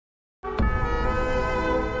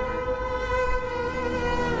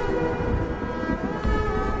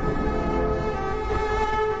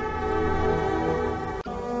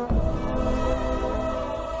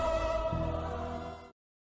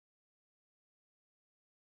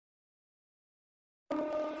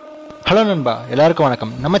Hello நண்பா, எல்லாருக்கும் வணக்கம்.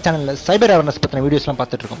 நம்ம சேனலில் சைபர் அவேர்னஸ் பற்றின வீடியோஸ்லாம்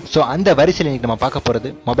பார்த்துட்டு இருக்கோம். ஸோ அந்த வரிசையில் இன்றைக்கி நம்ம பார்க்க போகிறது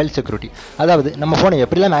மொபைல் செக்யூரிட்டி. அதாவது நம்ம ஃபோனை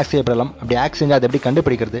எப்படிலாம் ஹேக் செய்யப்படலாம், அப்படி ஹேக் செஞ்சால் அதை எப்படி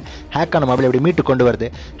கண்டுபிடிக்கிறது, ஹேக்கான மொபைல் எப்படி மீட்டு கொண்டு வருது,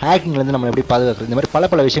 ஹேக்கிங்லேருந்து நம்ம எப்படி பாதுகாக்கிறது, இந்த மாதிரி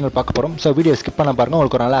பல விஷயங்கள் பார்க்க போகிறோம். ஸோ வீடியோ ஸ்கிப் பண்ண பாருங்கள்,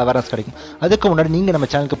 உங்களுக்கு ஒரு நல்ல அவேர்னஸ் கிடைக்கும். அதுக்கு முன்னாடி நீங்கள் நம்ம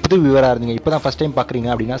சேனலுக்கு புது வியூவராக இருந்தீங்க, இப்போ தான் ஃபஸ்ட் டைம் பார்க்குறீங்க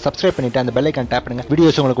அப்படின்னா சப்ஸ்கிரைப் பண்ணிவிட்டு அந்த பெல் ஐக்கான் டேப் பண்ணுங்கள்.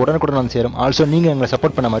 வீடியோஸ் உங்களுக்கு உடனுக்குடன் வந்து சேரும். ஆல்சோ நீங்கள் எங்களை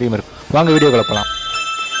சப்போர்ட் பண்ண மாதிரியும் இருக்கும். வாங்க வீடியோக்குள்ள போகலாம்.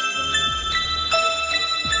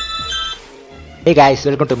 Hey guys,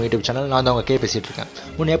 welcome to my YouTube channel. நான் தான் உங்கள் KAY பேசிகிட்டு இருக்கேன்.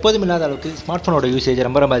 முன்ன எப்போதும் இல்லாத அளவுக்கு ஸ்மார்ட் ஃபோனோட யூசேஜ்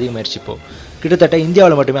ரொம்ப அதிகமாகிடுச்சு. இப்போ கிட்டத்தட்ட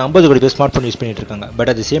இந்தியாவில் மட்டுமே 50 கோடி பேர் ஸ்மார்ட் ஃபோன் யூஸ் பண்ணிட்டு இருக்காங்க. But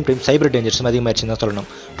at the same time சைபர் டேஞ்சர்ஸும் அதிகமாகிடுச்சுன்னு தான் சொல்லணும்.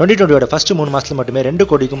 2020 ஃபர்ஸ்ட் 3 மாதத்தில் மட்டுமே 2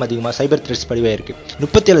 கோடிக்கும் அதிகமாக சைபர் த்ரெட்ஸ் பதிவாயிருக்கு.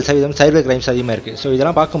 37% சைபர் கிரைம்ஸ் அதிகமாக இருக்குது. ஸோ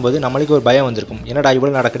இதெல்லாம் பார்க்கும்போது நம்மளுக்கு ஒரு பயம் வந்திருக்கும், என்னடா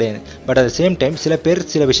இவ்வளோ நடக்குதுன்னு. பட் அட் சேம் டைம் சில பேர்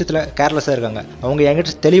சில விஷயத்தில் கேர்லெஸ்ஸாக இருக்காங்க. அவங்க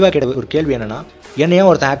என்கிட்ட தெளிவாக கேட்ட ஒரு கேள்வி என்னன்னா, என்னையா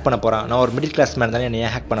ஒருத்தன் ஹேக் பண்ண போகிறான், நான் ஒரு மிடில் கிளாஸ் மேன் தானே,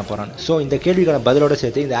 என்னையா ஹேக் பண்ண போகிறான்னு. ஸோ இந்த கேள்விக்கான பதிலோட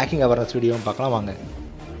சேர்த்து இந்த ஹேக்கிங் அவேர்னஸ் வீடியோவும் பார்க்கலாம் வாங்க.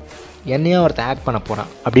 என்னையா ஒருத்தன் ஹேக் பண்ண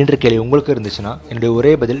போகிறான் அப்படின்ற கேள்வி உங்களுக்கு இருந்துச்சுன்னா என்னுடைய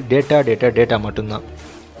ஒரே பதில் டேட்டா மட்டும்தான்.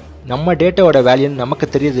 நம்ம டேட்டாவோட வேல்யூன்னு நமக்கு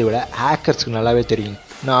தெரியறதை விட ஹேக்கர்ஸ்க்கு நல்லாவே தெரியும்.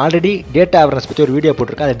 நான் ஆல்ரெடி டேட்டா அவேர்னஸ் பற்றி ஒரு வீடியோ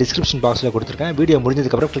போட்டிருக்கேன், அதை டிஸ்கிரிப்ஷன் பாக்ஸில் கொடுத்துருக்கேன். வீடியோ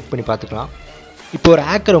முடிஞ்சதுக்கப்புறம் கிளிக் பண்ணி பார்த்துக்கலாம். இப்போ ஒரு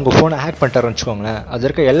ஹேக்கர் உங்கள் ஃபோனை ஹேக் பண்ணிட்டாருன்னு வச்சுக்கோங்களேன், அது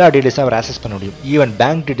இருக்க எல்லா டீட்டெயில்ஸும் அவர் ஆக்சஸ் பண்ண முடியும். ஈவன்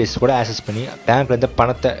பேங்க் டீட்டெயில்ஸ் கூட ஆக்சஸ் பண்ணி பேங்க்லேருந்து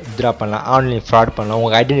பணத்தை வித்ட்ரா பண்ணலாம், ஆன்லைன் ஃப்ராட் பண்ணலாம்,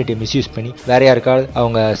 உங்கள் ஐடென்டிட்டி மிஸ்யூஸ் பண்ணி வேறு யாருக்காவது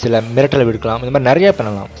அவங்க சில மிரட்டலை விடுக்கலாம், இந்த மாதிரி நிறைய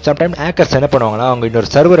பண்ணலாம். சம்டைம் ஹேக்கர்ஸ் என்ன பண்ணுவாங்கன்னா, அவங்க இன்னொரு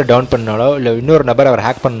சர்வரை டவுன் பண்ணாலோ இல்லை இன்னொரு நபர் அவர்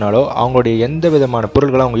ஹேக் பண்ணாலோ அவங்களுடைய எந்த விதமான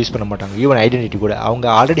பொருள்களும் அவங்க யூஸ் பண்ண மாட்டாங்க. ஈவன் ஐடென்டிட்டி கூட அவங்க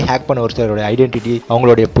ஆல்ரெடி ஹேக் பண்ண ஒரு சிலருடைய ஐடென்டிட்டி,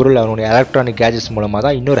 அவங்களுடைய பொருள், அவங்களுடைய எலக்ட்ரானிக் கேஜெட்ஸ் மூலமாக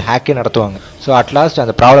தான் இன்னொரு ஹேக்கே நடத்துவாங்க. ஸோ அட்லாஸ்ட்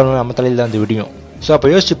அந்த ப்ராப்ளம் நம்ம தலையில் தான் வந்து விடியும். ஸோ அப்போ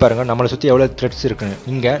யோசிச்சு பாருங்கள், நம்மளை சுற்றி எவ்வளோ த்ரெட்ஸ் இருக்குன்னு.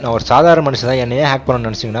 இங்கே நான் ஒரு சாதாரண மனுஷன் தான் என்னையே ஹேக் பண்ணணும்னு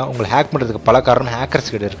நினச்சிங்கன்னா, உங்களை ஹேக் பண்ணுறதுக்கு பல காரணம்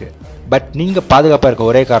ஹேக்கர்ஸ் கிட்ட இருக்குது. பட் நீங்கள் பாதுகாப்பாக இருக்க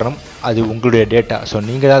ஒரே காரணம் அது உங்களுடைய டேட்டா. ஸோ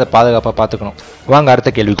நீங்கள் தான் அதை பாதுகாப்பாக பார்த்துக்கணும். வாங்க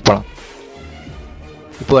அடுத்த கேள்விக்கு போகலாம்.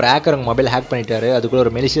 இப்போ ஒரு ஹேக்கர் உங்கள் மொபைல் ஹேக் பண்ணிட்டாரு, அதுக்குள்ள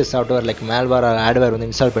ஒரு மெலிஷியஸ் சாஃப்ட்வேர் லைக் மேல்வேர் ஆட்வேர் வந்து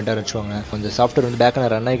இன்ஸ்டால் பண்ணிட்டாரு வச்சுக்கோங்க. கொஞ்சம் சாஃப்ட்வேர் வந்து பேக்கில்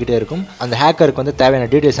ரன் ஆகிக்கிட்டே இருக்கும். அந்த ஹேக்கருக்கு வந்து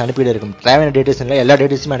தேவையான டீட்டெயில்ஸ் அனுப்பிட்டே இருக்கும். தேவையான டீட்டெயில்ஸ் இல்லை, எல்லா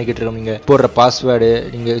டீட்டெயில்ஸுமே அனுப்பிட்டு இருக்கும். நீங்கள் போடுற பாஸ்வேர்டு,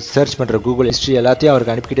 நீங்கள் சர்ச் பண்ணுற கூகுள் ஹிஸ்ட்ரி எல்லாத்தையும்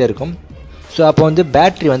அவருக்கு அனுப்பிக்கிட்டே இருக்கும். ஸோ அப்போ வந்து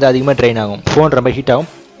பேட்டரி வந்து அதிகமாக ட்ரெயின் ஆகும், ஃபோன் ரொம்ப ஹீட் ஆகும்.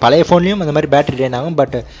 பழைய ஃபோன்லேயும் அந்த மாதிரி பேட்டரி ட்ரெயின் ஆகும்.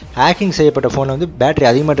 பட் ஹேக்கிங் செய்யப்பட்ட ஃபோனில் வந்து பேட்டரி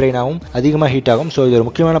அதிகமாக ட்ரெயின் ஆகும், அதிகமாக ஹீட் ஆகும். ஸோ இது ஒரு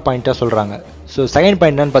முக்கியமான பாயிண்ட்டாக சொல்கிறாங்க. ஸோ செகண்ட்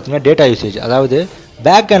பாயிண்ட் என்னன்னு பார்த்தீங்கன்னா டேட்டா யூசேஜ். அதாவது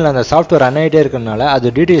பேக் எண்டில் அந்த சாஃப்ட்வேர் ரன் ஆகிட்டே இருக்கிறதுனால அது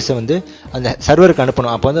டீட்டெயில்ஸை வந்து அந்த சர்வருக்கு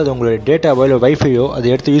அனுப்பணும். அப்போ வந்து அது உங்களுடைய டேட்டாவோ இல்லை வைஃபையோ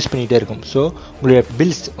அதை எடுத்து யூஸ் பண்ணிகிட்டே இருக்கும். ஸோ உங்களுடைய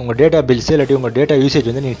பில்ஸ், உங்கள் டேட்டா பில்ஸ் இல்லாட்டி உங்கள் டேட்டா யூசேஜ்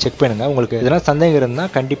வந்து நீங்கள் செக் பண்ணுங்கள். உங்களுக்கு எதனா சந்தேகம்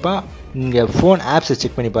இருந்தால் கண்டிப்பாக நீங்கள் ஃபோன் ஆப்ஸை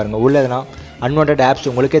செக் பண்ணி பாருங்கள். உள்ள எதனா அன்வான்ட் ஆப்ஸ்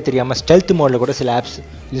உங்களுக்கே தெரியாமல் ஸ்டெல்த் மோடில் கூட சில ஆப்ஸ்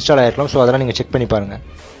இன்ஸ்டால் ஆகிருக்கலாம். ஸோ அதெல்லாம் நீங்கள் செக் பண்ணி பாருங்கள்.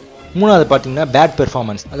 மூணாவது பார்த்தீங்கன்னா பேட்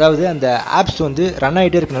பெர்ஃபார்மன்ஸ். அதாவது அந்த ஆப்ஸ் வந்து ரன்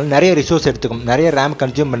ஆகிட்டே இருக்கனால நிறைய ரிசோர்ஸ் எடுத்துக்கும், நிறைய ரேம்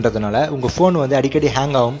கன்சியூம் பண்ணுறதுனால உங்கள் ஃபோன் வந்து அடிக்கடி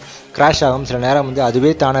ஹேங் ஆகும், கிராஷ் ஆகும். சில நேரம் வந்து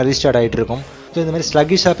அதுவே தானாக ரீஸ்டார்ட் ஆகிட்டு இருக்கும். ஸோ இந்த மாதிரி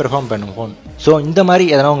ஸ்லக்கிஷாக பெர்ஃபார்ம் பண்ணும் ஃபோன். ஸோ இந்த மாதிரி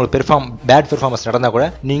எதனா உங்களுக்கு பேட் பெர்ஃபார்மன்ஸ் நடந்தால் கூட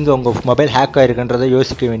நீங்கள் உங்கள் மொபைல் ஹேக் ஆகிருக்குன்றதை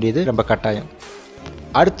யோசிக்க வேண்டியது ரொம்ப கட்டாயம்.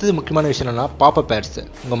 அடுத்தது முக்கியமான விஷயம் என்னன்னா பாப்அப் ஆட்ஸ்.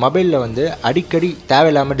 உங்கள் மொபைலில் வந்து அடிக்கடி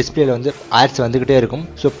தேவையில்லாமல் டிஸ்பிளேல வந்து ஆட்ஸ் வந்துக்கிட்டே இருக்கும்.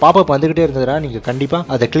 ஸோ பாப்அப் வந்துக்கிட்டே இருந்ததுனா நீங்கள்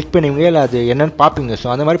கண்டிப்பாக அதை கிளிக் பண்ணுவீங்க, இல்லை அது என்னென்னு பார்ப்பீங்க. ஸோ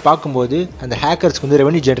அந்த மாதிரி பார்க்கும்போது அந்த ஹேக்கர்ஸ்க்கு வந்து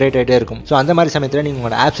ரெவன்யூ ஜென்ரேட் ஆகிட்டே இருக்கும். ஸோ அந்த மாதிரி சமயத்தில் நீங்கள்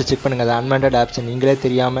உங்களோட ஆப்ஸை செக் பண்ணுங்கள். அது அன்வான்ட் ஆப்ஸ் நீங்களே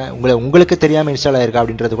தெரியாமல் உங்களுக்கு தெரியாமல் இன்ஸ்டால் ஆயிருக்கா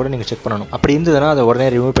அப்படின்றது கூட நீங்கள் செக் பண்ணணும். அப்படி இருந்ததுன்னா அதை உடனே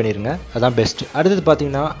ரிமூவ் பண்ணிடுங்க, அதான் பெஸ்ட். அடுத்தது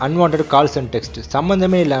பார்த்தீங்கன்னா அன்வான்ட் கால்ஸ் அண்ட் டெக்ஸ்ட்.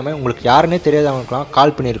 சம்மந்தமே இல்லாமல் உங்களுக்கு யாருன்னே தெரியாதவங்களுக்குலாம்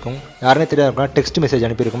கால் பண்ணியிருக்கும், யாருன்னே தெரியாதவங்களுக்குலாம் டெக்ஸ்ட் மெசேஜ்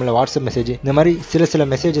அனுப்பியிருக்கும், இல்லை வாட்ஸ்அப் மெசேஜ், இந்த மாதிரி சில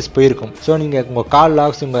மெசேஜஸ் போயிருக்கும். ஸோ நீங்கள் உங்கள் கால்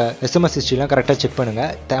லாக்ஸ், உங்கள் எஸ்எம்எஸ் ஹிஸ்ட்ரிலாம் கரெக்டாக செக்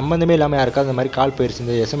பண்ணுங்கள். சம்மந்தமே இல்லாமல் யாருக்காவது அந்த மாதிரி கால் போயிருச்சு,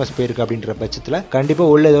 இந்த எஸ்எம்எஸ் போயிருக்கு அப்படின்ற பட்சத்தில்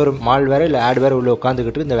கண்டிப்பாக உள்ள ஏதோ ஒரு மால்வேர் இல்லை ஆட்வேர் உள்ள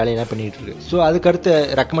உட்காந்துக்கிட்டு இந்த வேலையெல்லாம் பண்ணிட்டு இருக்கு. ஸோ அதுக்கடுத்து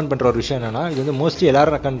ரெக்கமெண்ட் பண்ணுற ஒரு விஷயம் என்னன்னா, இது வந்து மோஸ்ட்லி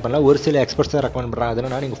எல்லாரும் ரெக்கமெண்ட் பண்ணல, ஒரு சில எக்ஸ்பர்ட்ஸ் தான் ரெக்கமெண்ட் பண்ணுறாங்க.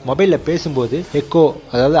 அதனால் நீங்கள் மொபைலில் பேசும்போது எக்கோ,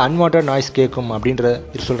 அதாவது அன்வான்ட் நாய்ஸ் கேட்கும் அப்படின்ற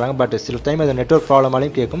சொல்கிறாங்க. பட் சில டைம் அது நெட்வொர்க்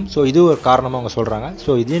ப்ராப்ளமாலையும் கேட்கும். ஸோ இது ஒரு காரணமாக அவங்க சொல்கிறாங்க.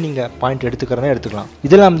 ஸோ இதையும் நீங்கள் பாயிண்ட் எடுத்துக்கிறதா எடுத்துக்கலாம்.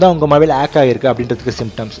 இதெல்லாம் தான் உங்கள் மொபைல் ஹேக் ஆகிருக்கு அப்படின்றதுக்கு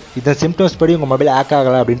சிம்டம்ஸ். இந்த சிம்டம்ஸ் படி உங்கள் மொபைல் ஹேக்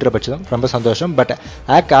ஆகலை அப்படின்ற பட்சம் ரொம்ப சந்தோஷம். பட்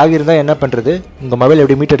ஹேக் ஆகியிருந்தால் என்ன பண்ணுறது, உங்கள் மொபைல்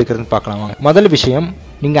எப்படி மீட் எடுக்கிறதுன்னு பார்க்கலாம் வாங்க. முதல் விஷயம்,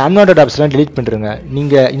 நீங்கள் அன்வான்ட் ஆப்ஸ்லாம் டெலிட் பண்ணுறீங்க.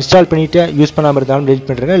 நீங்கள் இன்ஸ்டால் பண்ணிவிட்டு யூஸ் பண்ணாமல் இருந்தாலும் டெலிட்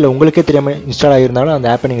பண்ணுறீங்க, இல்லை உங்களுக்கே தெரியாமல் இன்ஸ்டால் ஆகியிருந்தாலும் அந்த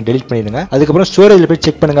ஆப்பை நீங்கள் டெலிட் பண்ணிடுங்க. அதுக்கப்புறம் ஸ்டோரேஜில் போய்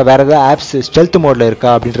செக் பண்ணுங்கள், வேறு ஏதாவது ஆப்ஸ் ஸ்டெல்த் மோடில்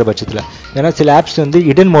இருக்கா அப்படின்ற பட்சத்தில். ஏன்னா சில ஆப்ஸ் வந்து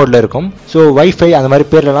ஹிடன் மோடில் இருக்கும். ஸோ வைஃபை அந்த மாதிரி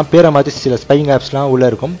பேரை மாற்றி சில ஸ்பையிங் ஆப்ஸ்லாம் உள்ளே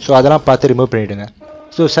இருக்கும். ஸோ அதெல்லாம் பார்த்து ரிமூவ் பண்ணிவிடுங்க.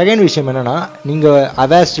 ஸோ செகண்ட் விஷயம் என்னென்னா, நீங்கள்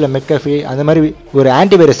அவேஸ்டில் மெக்கஃபி அந்த மாதிரி ஒரு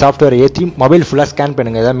ஆன்டிவைரஸ் சாஃப்ட்வேர் ஏற்றி மொபைல் ஃபுல்லாக ஸ்கேன்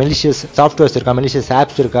பண்ணுங்கள். ஏதாவது மெலிஷியஸ் சாஃப்ட்வேர்ஸ் இருக்கா, மெலிஷியஸ்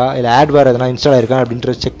ஆப்ஸ் இருக்கா, இல்லை ஆட்வேர் எதனா இன்ஸ்டால் ஆயிருக்கா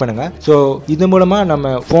அப்படின்றத செக் பண்ணுங்கள். ஸோ இது மூலமாக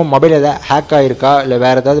நம்ம மொபைல் எதாவது ஹேக் ஆகிருக்கா, இல்லை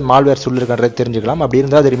வேறு ஏதாவது மால்வேர் சொல்லிருக்கான்றது தெரிஞ்சுக்கலாம். அப்படி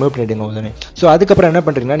இருந்தால் அதை ரிமூவ் பண்ணிவிடுங்க உடனே. ஸோ அதுக்கப்புறம் என்ன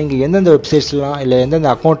பண்ணுறீங்கன்னா, நீங்கள் எந்தெந்த வெப்சைட்ஸ்லாம் இல்லை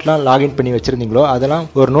எந்தெந்த அக்கௌண்ட்லாம் லாகின் பண்ணி வச்சுருந்தீங்களோ அதெல்லாம்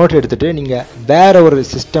ஒரு நோட் எடுத்துகிட்டு நீங்கள் வேறு ஒரு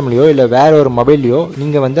சிஸ்டம்லையோ இல்லை வேறு ஒரு மொபைல்லையோ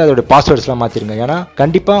நீங்கள் வந்து அதோட பாஸ்வேர்ட்ஸ்லாம் மாற்றிருங்க. ஏன்னா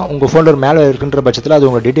கண்டிப்பாக உங்கள் ஃபோனில் ஒரு மேலே இருக்குன்ற பட்சத்தில் அது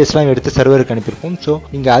உங்கள் டீட்டெயில்ஸ்லாம் எடுத்து சர்வருக்கு அனுப்பியிருக்கும். ஸோ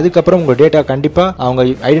நீங்கள் அதுக்கப்புறம் உங்கள் டேட்டா கண்டிப்பாக அவங்க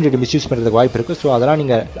ஐடென்டிட்டி மிஸ்யூஸ் பண்ணுறதுக்கு வாய்ப்பு இருக்குது. ஸோ அதெல்லாம்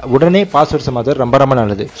நீங்கள் உடனே பாஸ்வேர்ட்ஸை மாற்ற ரொம்ப ரொம்ப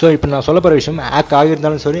நல்லது. ஸோ இப்போ நான் சொல்ல போகிற விஷயம் ஹேக்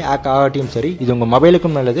ஆகியிருந்தாலும் சரி ஹேக் ஆகாட்டியும் சரி இது உங்கள்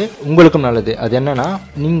மொபைலுக்கும் நல்லது உங்களுக்கும் நல்லது. அது என்னன்னா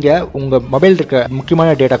நீங்கள் உங்கள் மொபைல் இருக்க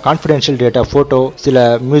முக்கியமான டேட்டா கான்ஃபிடென்ஷியல் டேட்டா ஃபோட்டோ சில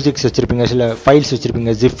மியூசிக்ஸ் வச்சிருப்பீங்க சில ஃபைல்ஸ்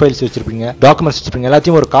வச்சிருப்பீங்க ஜிப் ஃபைல்ஸ் வச்சிருப்பீங்க டாக்குமெண்ட்ஸ் வச்சிருப்பீங்க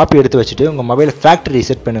எல்லாத்தையும் ஒரு காப்பி எடுத்து வச்சுட்டு உங்கள் மொபைலை ஃபேக்டரி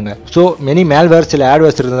ரீசெட் பண்ணுங்க. ஸோ மெனி மேல்வேர் சில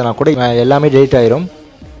ஆட்வேர்ஸ் இருந்ததுனா கூட எல்லாமே டெலிட் ஆயிரும்.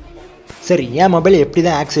 சரி என் மொபைல் எப்படி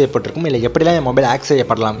தான் ஹேக் செய்யப்பட்டிருக்கும் இல்லை எப்படிலாம் என் மொபைல் ஹேக்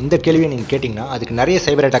செய்யப்படலாம் இந்த கேள்வியை நீங்கள் கேட்டிங்கன்னா அதுக்கு நிறைய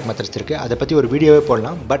சைபர் அட்டாக் மெத்தட்ஸ் இருக்குது. அதை பற்றி ஒரு வீடியோவே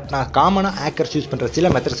போடலாம். பட் நான் காமனாக ஹேக்கர்ஸ் யூஸ் பண்ணுற சில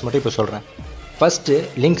மெத்தட்ஸ் மட்டும் இப்போ சொல்கிறேன். First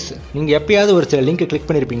links. நீங்கள் எப்பயாவது ஒரு சில லிங்க் கிளிக்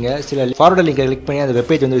பண்ணியிருப்பீங்க சில ஃபார்வர்ட் லிங்கை கிளிக் பண்ணி அந்த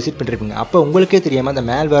வெப்பேஜ் வந்து விசிட் பண்ணிருப்பீங்க. அப்போ உங்களுக்கே தெரியாமல் அந்த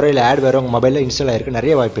மேல்வேரோ இல்லை ஆட்வேரோ உங்கள் மொபைலில் இன்ஸ்டால் ஆகிருக்கு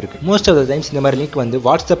நிறைய வாய்ப்பு இருக்குது. மோஸ்ட் ஆஃப் த டைம்ஸ் இந்த மாதிரி லிங்க் வந்து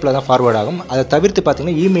வாட்ஸ்அப்பில் தான் ஃபார்வர்ட் ஆகும். அதை தவிர்த்து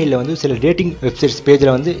பார்த்தீங்கன்னா இமெயிலில் வந்து சில டேட்டிங் வெப்சைட்ஸ்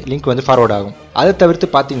பேஜில் வந்து லிங்க் வந்து ஃபார்வர்ட் ஆகும். அதை தவிர்த்து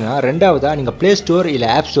பார்த்தீங்கன்னா ரெண்டாவதாக நீங்கள் ப்ளே ஸ்டோர் இல்லை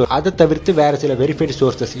ஆப் ஸ்டோர் அதை தவிர்த்து வேறு சில வெரிஃபைடு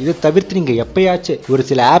சோர்சஸ் இதை தவிர்த்து நீங்கள் எப்பயாச்சும் ஒரு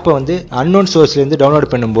சில ஆப்பை வந்து அன்னோன் சோர்ஸ்லேருந்து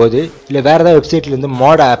டவுன்லோட் பண்ணும்போது இல்லை வேறு ஏதாவது வெப்சைட்லேருந்து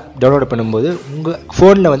மாட் ஆப் டவுன்லோட் பண்ணும்போது உங்கள்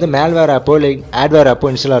ஃபோனில் வந்து மேல்வேர் ஆப்போ இல்லை ஆட்வேர் ஆப்போ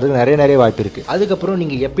இன்ஸ்டால் ஆகிறதுக்கு நிறைய வாய்ப்பு இருக்குது. அதுக்கப்புறம்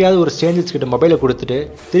நீங்கள் எப்பயாவது ஒரு ஸ்ட்ரேஞ்சர்ஸ் கிட்ட மொபைலை கொடுத்துட்டு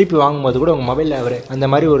திருப்பி வாங்கும்போது கூட உங்கள் மொபைலில் அவர் அந்த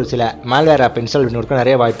மாதிரி ஒரு சில மேல்வேர் ஆப் இன்ஸ்டால் பண்ணி கொடுக்க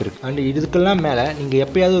நிறைய வாய்ப்பு இருக்குது. அண்ட் இதுக்கெல்லாம் மேலே நீங்கள்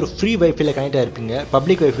எப்பயாவது ஒரு ஃப்ரீ வைஃபைல கனெக்ட் ஆகிருப்பீங்க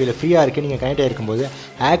பப்ளிக் வைஃபைல ஃப்ரீயாக இருக்குது நீங்கள் கனெக்ட் ஆகிருக்கும்போது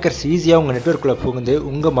ஹேக்கர்ஸ் ஈஸியாக உங்கள் நெட்வொர்க்குள்ளே புகுந்து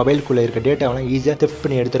உங்கள் மொபைலுக்குள்ளே இருக்க டேட்டாவெல்லாம் ஈஸியாக தெஃப்ட்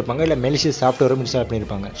பண்ணி எடுத்திருப்பாங்க இல்லை மெலிஷியஸ் சாஃப்ட்வேரும் இன்ஸ்டால்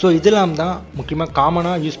பண்ணியிருப்பாங்க. ஸோ இதெல்லாம் தான் முக்கியமாக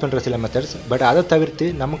காமனாக யூஸ் பண்ணுற சில மெத்தட்ஸ். பட் அதை தவிர்த்து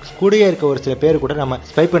நமக்கு கூடயே இருக்க ஒரு சில பேர் கூட நம்ம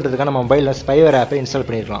ஸ்பை பண்ணுறதுக்காக நம்ம மொபைலில் ஸ்பைவேர் ஆப்பை இன்ஸ்டால்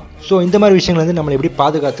பண்ணிடலாம். ஸோ இந்த மாதிரி விஷயங்கள் வந்து நம்மளை எப்படி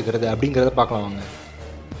பாதுகாத்துக்கிறது அப்படிங்கிறத பார்க்கலாம் வாங்க.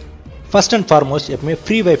 ஃபர்ஸ்ட் அண்ட் ஃபார்மோஸ்ட் எப்பவுமே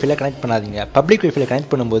ஃப்ரீ வைஃபைல கனெக்ட் பண்ணாதீங்க. பப்ளிக் வைஃபைல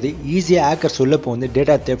கனெக்ட் பண்ணும்போது ஈஸியாக ஹேக்கர்ஸ் உள்ள வந்து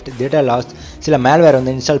டேட்டா தெஃப்ட் டேட்டா லாஸ் சில மேல்வேர்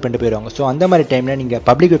வந்து இன்ஸ்டால் பண்ணிட்டு போயிடுவாங்க. ஸோ அந்த மாதிரி டைமில் நீங்கள்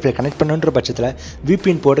பப்ளிக் வைஃபைல கனெக்ட் பண்ணுன்ற பட்சத்தில்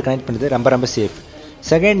VPN போட்டு கனெக்ட் பண்ணுறது ரொம்ப சேஃப்.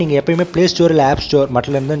 செகண்ட் நீங்கள் எப்பயுமே ப்ளே ஸ்டோர் இல்லை ஆப் ஸ்டோர்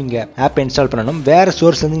மட்டும்லேருந்து நீங்கள் ஆப்பை இன்ஸ்டால் பண்ணணும். வேறு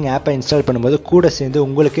சோர்ஸ்லேருந்து நீங்கள் ஆப்பை இன்ஸ்டால் பண்ணும்போது கூட சேர்ந்து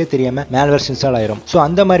உங்களுக்கே தெரியாமல் மேல்வேர்ஸ் இன்ஸ்டால் ஆயிரும். ஸோ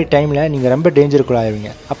அந்த மாதிரி டைமில் நீங்கள் ரொம்ப டேஞ்சருக்குள்ள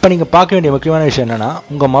ஆயிருவீங்க. அப்போ நீங்கள் பார்க்க வேண்டிய முக்கியமான விஷயம் என்னன்னா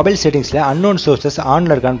உங்கள் மொபைல் செட்டிங்ஸில் அன்னோன் சோர்சஸ்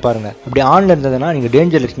ஆனில் இருக்கான்னு பாருங்கள். அப்படி ஆனில் இருந்ததுன்னா நீங்கள்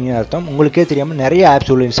டேஞ்சர் இருக்கீங்கன்னு அர்த்தம். உங்களுக்கே தெரியாமல் நிறைய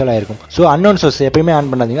ஆப்ஸ் உள்ள இன்ஸ்டால் ஆயிருக்கும். ஸோ அன்னோன் சோர்ஸ் எப்பயுமே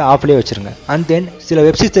ஆன் பண்ணாதீங்க ஆஃப்லேயே வச்சிருங்க. அண்ட் தென் சில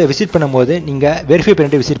வெப்சைட்ஸை விசிட் பண்ணும்போது நீங்கள் வெரிஃபை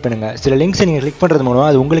பண்ணிட்டு விசிட் பண்ணுங்கள். சில லிங்க்ஸை நீங்கள் கிளிக் பண்ணுறது மூலம்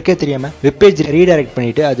அது உங்களுக்கே தெரியாமல் வெப்பேஜ் ரீடைரக்ட்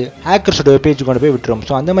பண்ணிட்டு அது ஹேக்கர்ஸோட வெப்பேஜ் கொண்டு போய் விட்டுரும்.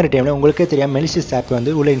 ஸோ அந்த மாதிரி டைமில் உங்களுக்கே தெரியாம மெலிஷியஸ் ஆப்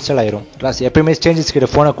வந்து உள்ள இன்ஸ்டால் ஆயிரும். எப்பயுமே ஸ்ட்ரேஞ்சர்ஸ் கிட்ட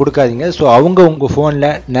போனை கொடுக்காதீங்க. ஸோ அவங்க உங்க போன்ல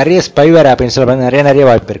நிறைய ஸ்பைவேர் ஆப் இன்ஸ்டால் பண்ண நிறைய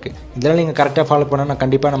வாய்ப்பு இருக்கு. இதெல்லாம் நீங்க கரெக்டாக ஃபாலோ பண்ணா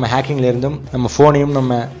கண்டிப்பா நம்ம ஹேக்கிங்ல இருந்தும் நம்ம போனையும்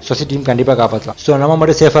நம்ம சொசைட்டியும் கண்டிப்பாக காப்பாற்றலாம். ஸோ நம்ம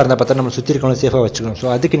மட்டும் சேஃபா இருந்தால் பார்த்தா நம்ம சுற்றி இருக்கணும் சேஃபாக வச்சுக்கணும். ஸோ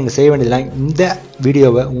அதுக்கு நீங்க செய்ய வேண்டியதுலாம் இந்த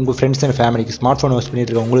வீடியோவை உங்க ஃப்ரெண்ட்ஸ் அண்ட் ஃபேமிலிக்கு ஸ்மார்ட் போன் யூஸ்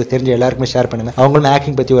பண்ணிட்டு இருக்க உங்களுக்கு தெரிஞ்ச எல்லாருக்குமே ஷேர் பண்ணுங்க. அவங்களும்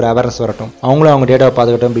ஹேக்கிங் பத்தி ஒரு அவேர்னஸ் வரட்டும். அவங்களும் அவங்க டேட்டாவை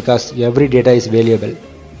பாதுகாட்டும். Because every data is valuable.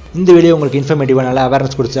 இந்த வீடியோ உங்களுக்கு இன்ஃபர்மேட்டிவாக நல்லா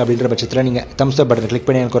அவேர்னஸ் கொடுத்து அப்படின்ற பட்சத்தில் நீங்கள் தம்ஸ் அப் பட்டன் கிளிக்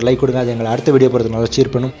பண்ணி எனக்கு ஒரு லைக் கொடுங்க. அது எங்களை அடுத்த வீடியோ போகிறது நல்லா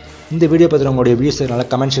சீர் பண்ணும். இந்த வீடியோ பற்றி உங்களுடைய வியூஸ் நல்லா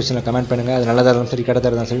கமெண்ட் செக்ஷனில் கமெண்ட் பண்ணுங்கள். அது நல்லதாக இருந்தாலும் சரி கெட்டதாக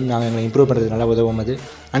இருந்தாலும் சரி நாங்கள் எங்களை இம்ப்ரூவ் பண்ணுறது நல்லா உதவும். அது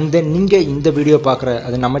அண்ட் தென் நீங்கள் இந்த வீடியோ பார்க்குற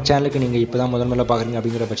அது நம்ம சேனலுக்கு நீங்கள் இப்போ தான் முதல்ல பார்க்குறீங்க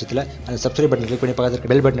அப்படிங்கிற பட்சத்தில் அந்த சப்ஸ்கிரைப் பட்டன் கிளிக் பண்ணி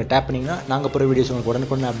பக்கத்தில் பெல் பட்டனை டேப் பண்ணிங்கன்னா நாங்கள் போகிற வீடியோஸ் உங்களுக்கு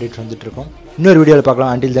உடனுக்குடன் அப்டேட் வந்துட்டு இருக்கோம். இன்னொரு வீடியோவில்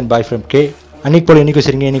பார்க்கலாம். Until then bye from K. அன்னைக்கு போல் இன்றைக்கும்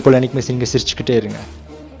சரிங்க இன்னைக்கு போல் அன்றைக்குமே சரிங்க சிரிச்சுக்கிட்டே இருங்க.